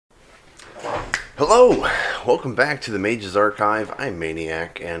Hello, welcome back to the Mage's Archive. I'm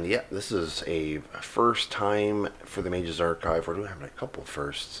Maniac, and yeah, this is a first time for the Mage's Archive. We're having a couple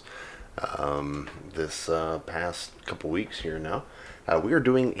firsts this past couple weeks here now. We are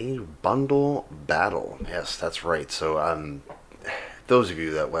doing a bundle battle. Yes, that's right. So, those of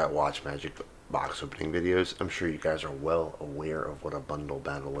you that watch Magic box opening videos, I'm sure you guys are well aware of what a bundle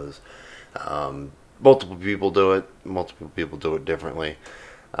battle is. Multiple people do it. Multiple people do it differently.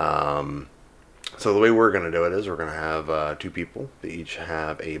 So the way we're going to do it is we're going to have two people that each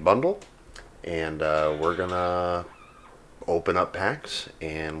have a bundle, and we're going to open up packs,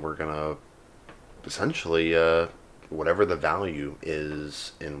 and we're going to essentially whatever the value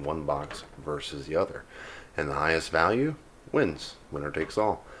is in one box versus the other, and the highest value wins. Winner takes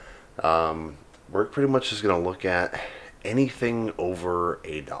all. We're pretty much just going to look at anything over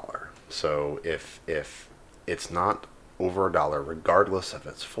 $1. So if it's not over $1, regardless if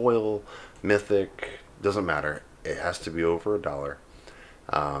it's foil, mythic, doesn't matter, it has to be over $1.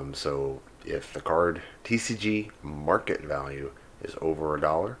 So if the card TCG market value is over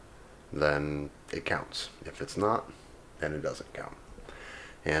 $1, then it counts. If it's not, then it doesn't count.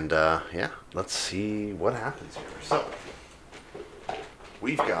 And yeah, let's see what happens here. So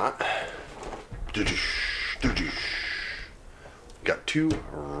we've got two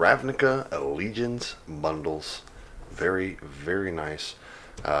Ravnica Allegiance bundles. Very, very nice.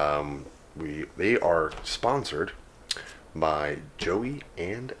 They are sponsored by Joey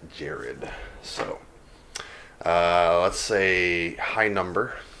and Jared. So let's say high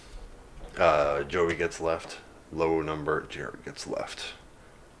number, Joey gets left. Low number, Jared gets left.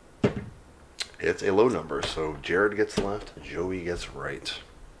 It's a low number, so Jared gets left, Joey gets right.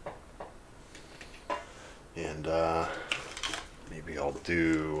 And maybe I'll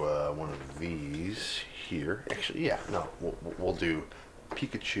do one of these here. Actually, yeah, no, we'll do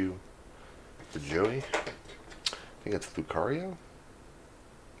Pikachu for Joey. I think it's Lucario.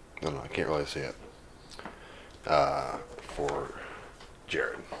 No, I can't really see it. For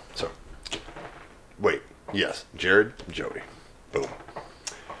Jared. So, wait, yes, Jared, Joey. Boom.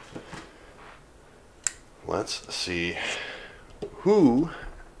 Let's see who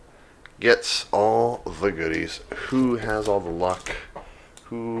gets all the goodies, who has all the luck,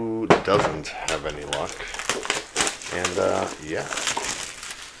 who doesn't have any luck. And yeah,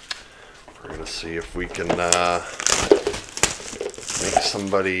 we're gonna see if we can make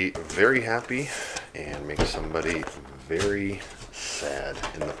somebody very happy and make somebody very sad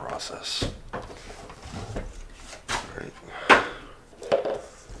in the process. Alright.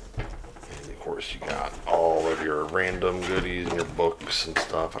 And of course you got all of your random goodies and your books and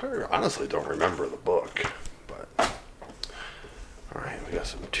stuff. I honestly don't remember the book, but alright, we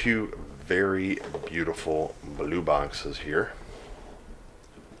got two very beautiful blue boxes here.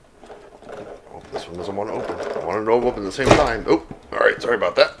 Oh, this one doesn't want to open. I wanted to open at the same time. Oh, alright, sorry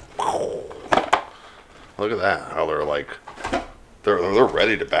about that. Look at that. How they're like, they're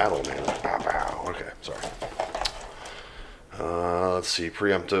ready to battle, man. Pow, pow. Okay, sorry. Let's see,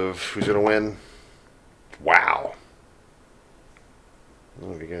 preemptive. Who's going to win? Wow. I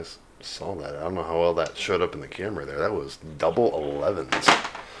don't know if you guys saw that. I don't know how well that showed up in the camera there. That was double 11s.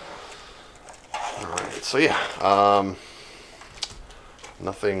 Alright, so yeah,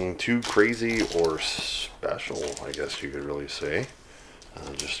 nothing too crazy or special, I guess you could really say.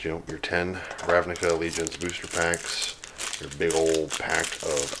 Just, you know, your 10 Ravnica Allegiance booster packs, your big old pack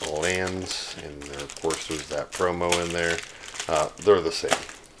of lands, and there, of course, there's that promo in there. They're the same.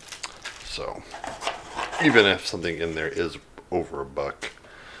 So, even if something in there is over $1,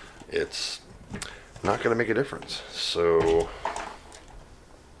 it's not going to make a difference. So,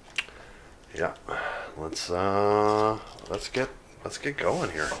 yeah, let's get going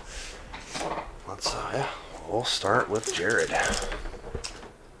here. Yeah, we'll start with Jared.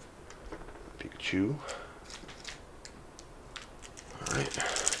 Pikachu. All right.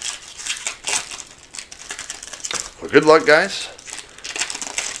 Well, good luck, guys.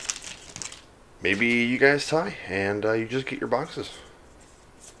 Maybe you guys tie and you just get your boxes.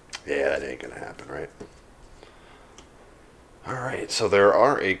 Yeah, that ain't gonna happen, right? Alright, so there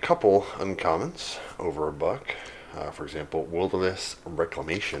are a couple uncommons over $1. For example, Wilderness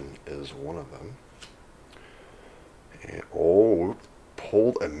Reclamation is one of them. And, oh,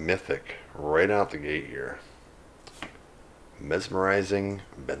 pulled a mythic right out the gate here. Mesmerizing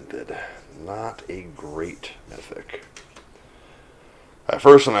Bended. Not a great mythic. At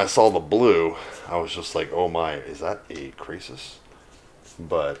first when I saw the blue, I was just like, oh my, is that a Crisis?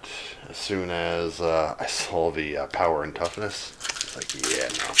 But as soon as I saw the power and toughness, it's like, yeah,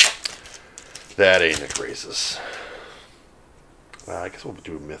 no. That ain't a Crisis. I guess we'll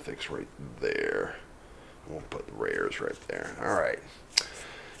do mythics right there. We'll put rares right there. All right,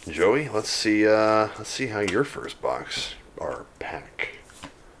 Joey. Let's see how your first box or pack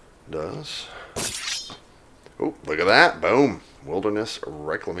does. Oh, look at that! Boom! Wilderness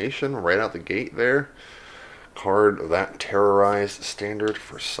Reclamation right out the gate there. Card that terrorized Standard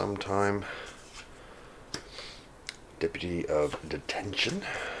for some time. Deputy of Detention.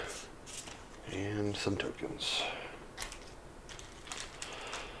 And some tokens.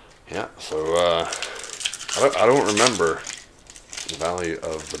 Yeah, so I don't remember the value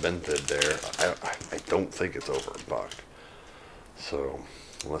of the minted there. I don't think it's over $1. So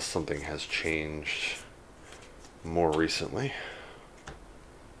unless something has changed more recently.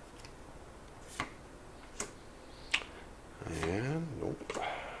 And nope,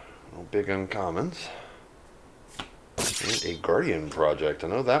 no big uncommons. And a Guardian Project. I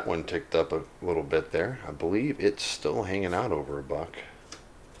know that one ticked up a little bit there. I believe it's still hanging out over $1.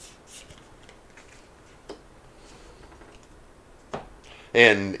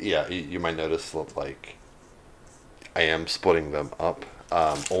 And yeah, you might notice that, like, I am splitting them up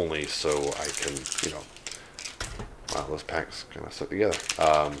only so I can, you know, wow, those packs kind of stuck together.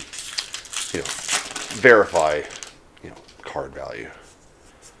 You know, verify, you know, card value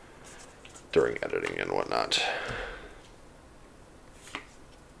during editing and whatnot.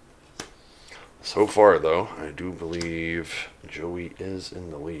 So far, though, I do believe Joey is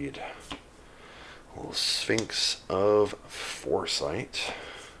in the lead. Little Sphinx of Foresight.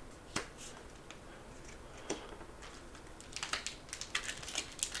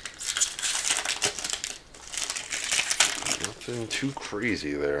 Nothing too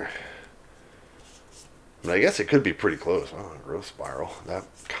crazy there. But I guess it could be pretty close. Oh, growth spiral. That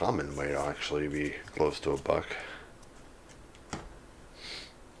common might actually be close to $1.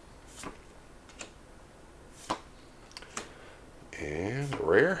 And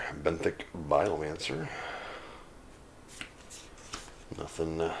rare, Benthic Biomancer.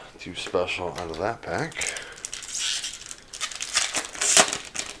 Nothing too special out of that pack.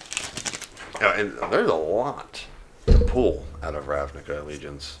 Yeah, and there's a lot to pull out of Ravnica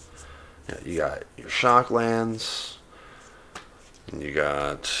Allegiance. Yeah, you got your Shocklands, and you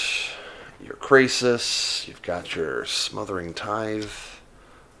got your Krasis, you've got your Smothering Tithe.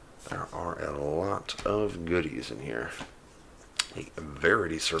 There are a lot of goodies in here. A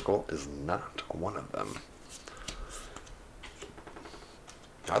Verity Circle is not one of them.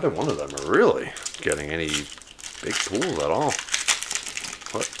 Neither one of them are really getting any big pools at all.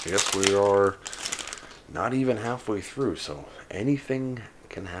 But I guess we are not even halfway through, so anything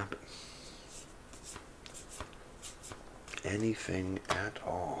can happen. Anything at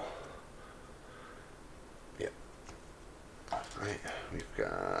all. Yep. Alright, we've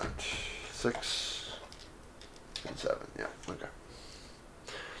got 6 and 7. Yeah, okay.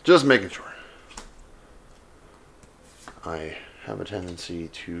 Just making sure. I have a tendency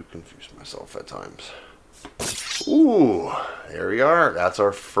to confuse myself at times. Ooh, there we are. That's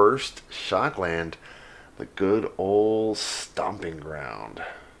our first Shockland. The good old Stomping Ground.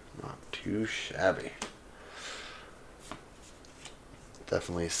 Not too shabby.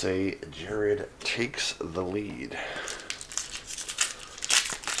 Definitely say Jared takes the lead.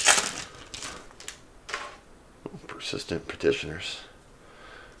 Oh, Persistent Petitioners.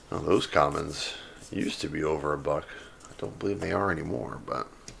 Now those commons used to be over $1. I don't believe they are anymore, but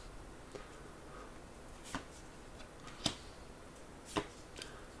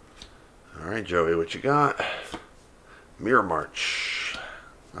alright, Joey, what you got? Mirror March.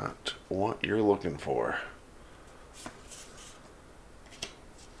 Not what you're looking for.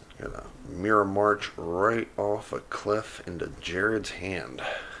 Got a Mirror March right off a cliff into Jared's hand.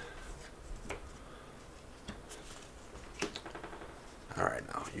 Alright,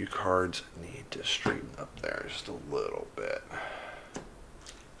 now you cards need to straighten up there just a little bit.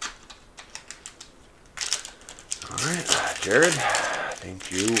 Alright, Jared, I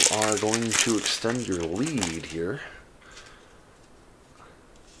think you are going to extend your lead here.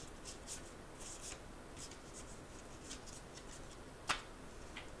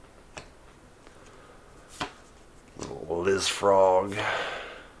 Little Liz Frog.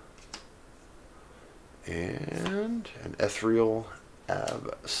 And an Ethereal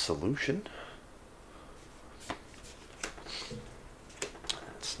Absolution.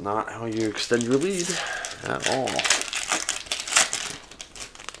 That's not how you extend your lead at all.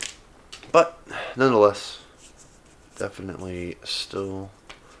 But nonetheless, definitely still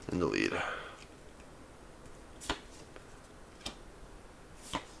in the lead.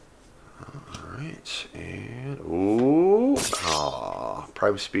 Alright, and ooh,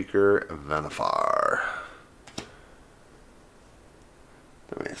 Prime Speaker Vanifar.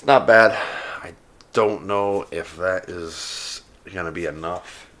 It's not bad. I don't know if that is going to be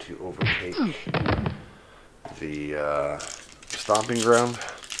enough to overtake the stomping ground.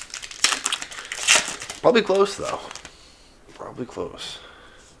 Probably close, though. Probably close.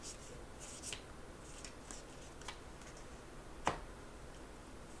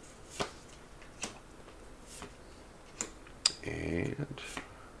 And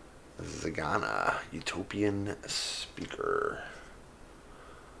Zagana, Utopian Speaker.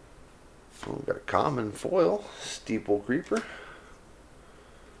 Oh, we've got a common foil, Steeple Creeper.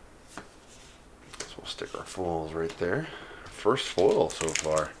 So we'll stick our foils right there. First foil so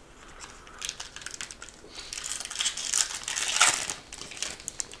far.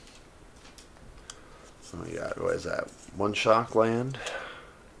 Oh, we got, what is that? One Shock Land,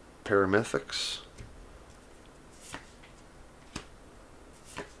 Paramythics.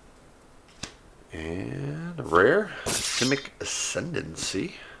 And a rare, Simic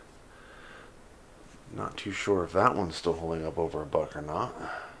Ascendancy. Not too sure if that one's still holding up over $1 or not.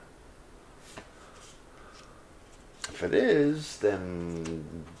 If it is,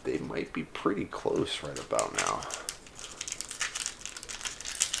 then they might be pretty close right about now.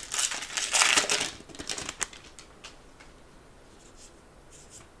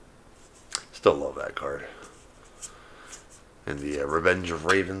 Still love that card. And the Revenge of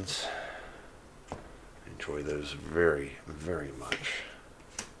Ravens. Enjoy those very, very much.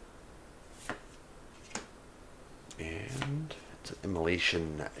 And it's an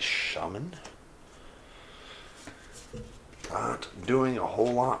Immolation Shaman. Not doing a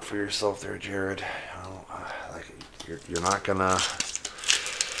whole lot for yourself there, Jared. Like you're not gonna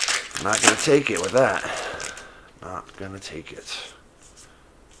take it with that. Not gonna take it.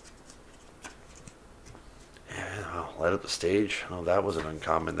 And I'll light up the stage. Oh, that was an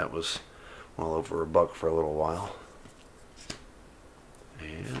uncommon. That was well over $1 for a little while.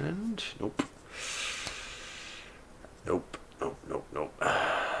 And nope. Nope. Nope. Nope. Nope.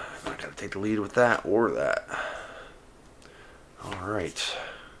 I'm not gonna take the lead with that or that. All right.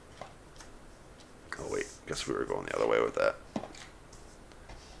 Oh wait, guess we were going the other way with that.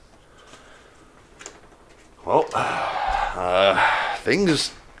 Well,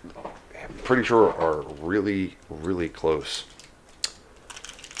 things I'm pretty sure are really, really close.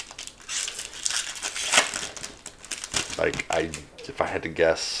 Like if I had to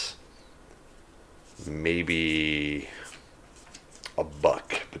guess, maybe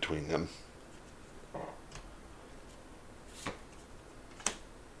 $1 between them.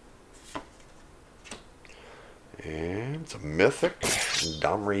 And it's a Mythic,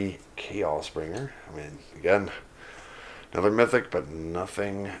 Domri Chaosbringer. I mean, again, another Mythic, but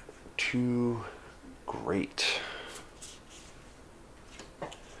nothing too great.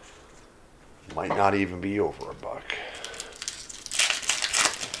 Might not even be over $1.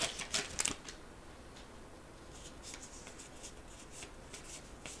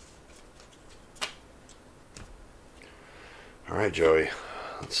 All right, Joey.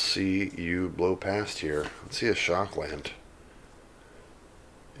 Let's see you blow past here. Let's see a Shockland.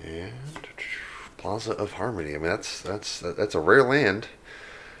 And Plaza of Harmony. I mean, that's a rare land.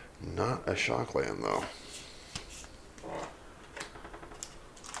 Not a Shockland though.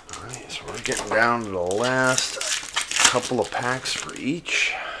 Alright, so we're getting down to the last couple of packs for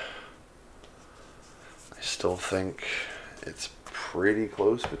each. I still think it's pretty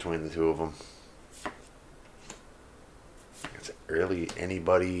close between the two of them. It's really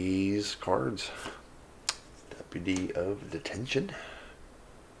anybody's cards. Deputy of Detention.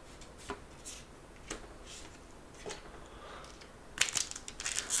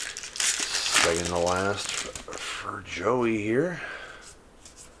 Second to last for Joey here.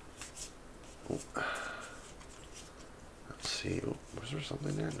 Ooh. Let's see. Ooh, was there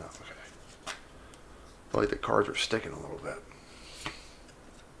something there? No. Okay. I feel like the cards are sticking a little bit.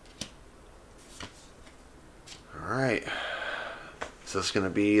 All right. Is this going to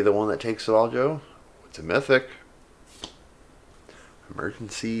be the one that takes it all, Joe? It's a Mythic.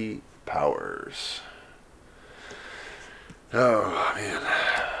 Emergency Powers. Oh, man.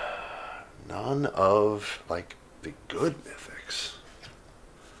 None of, like, the good Mythics.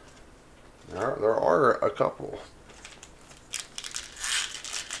 There are a couple.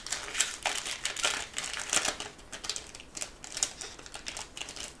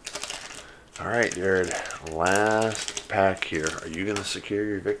 All right, Jared. Last pack here. Are you going to secure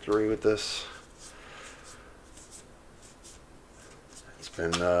your victory with this? It's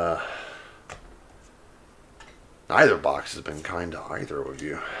been, neither box has been kind to either of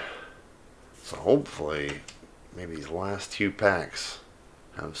you. So hopefully, maybe these last 2 packs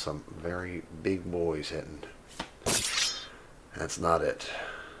have some very big boys hitting. That's not it.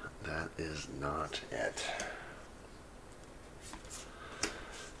 that is not it.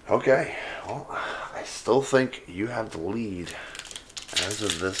 Okay, well, I still think you have the lead as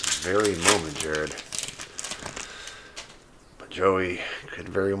of this very moment, Jared. But Joey could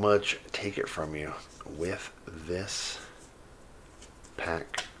very much take it from you with this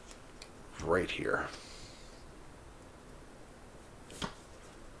pack right here.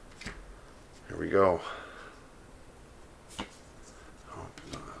 Here we go. I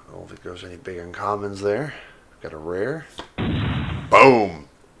don't think there's any big uncommons there. Got a rare. Boom!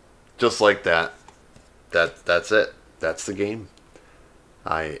 Just like that. That's it. That's the game.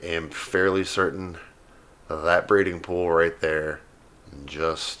 I am fairly certain that breeding pool right there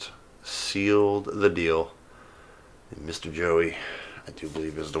just sealed the deal. And Mr. Joey, I do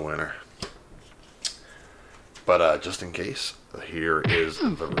believe, is the winner. But just in case, here is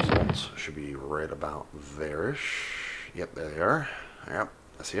the results. Should be right about there-ish. Yep, there they are. Yep,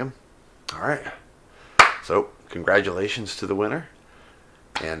 I see them. All right. So, congratulations to the winner.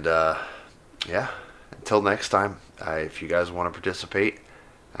 And, yeah, until next time, if you guys want to participate,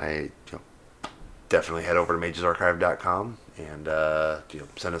 definitely head over to magesarchive.com and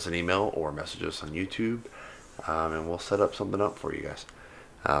send us an email or message us on YouTube, and we'll set up something up for you guys.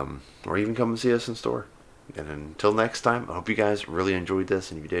 Or even come and see us in store. And until next time, I hope you guys really enjoyed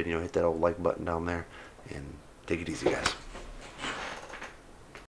this, and if you did, hit that old like button down there, and take it easy, guys.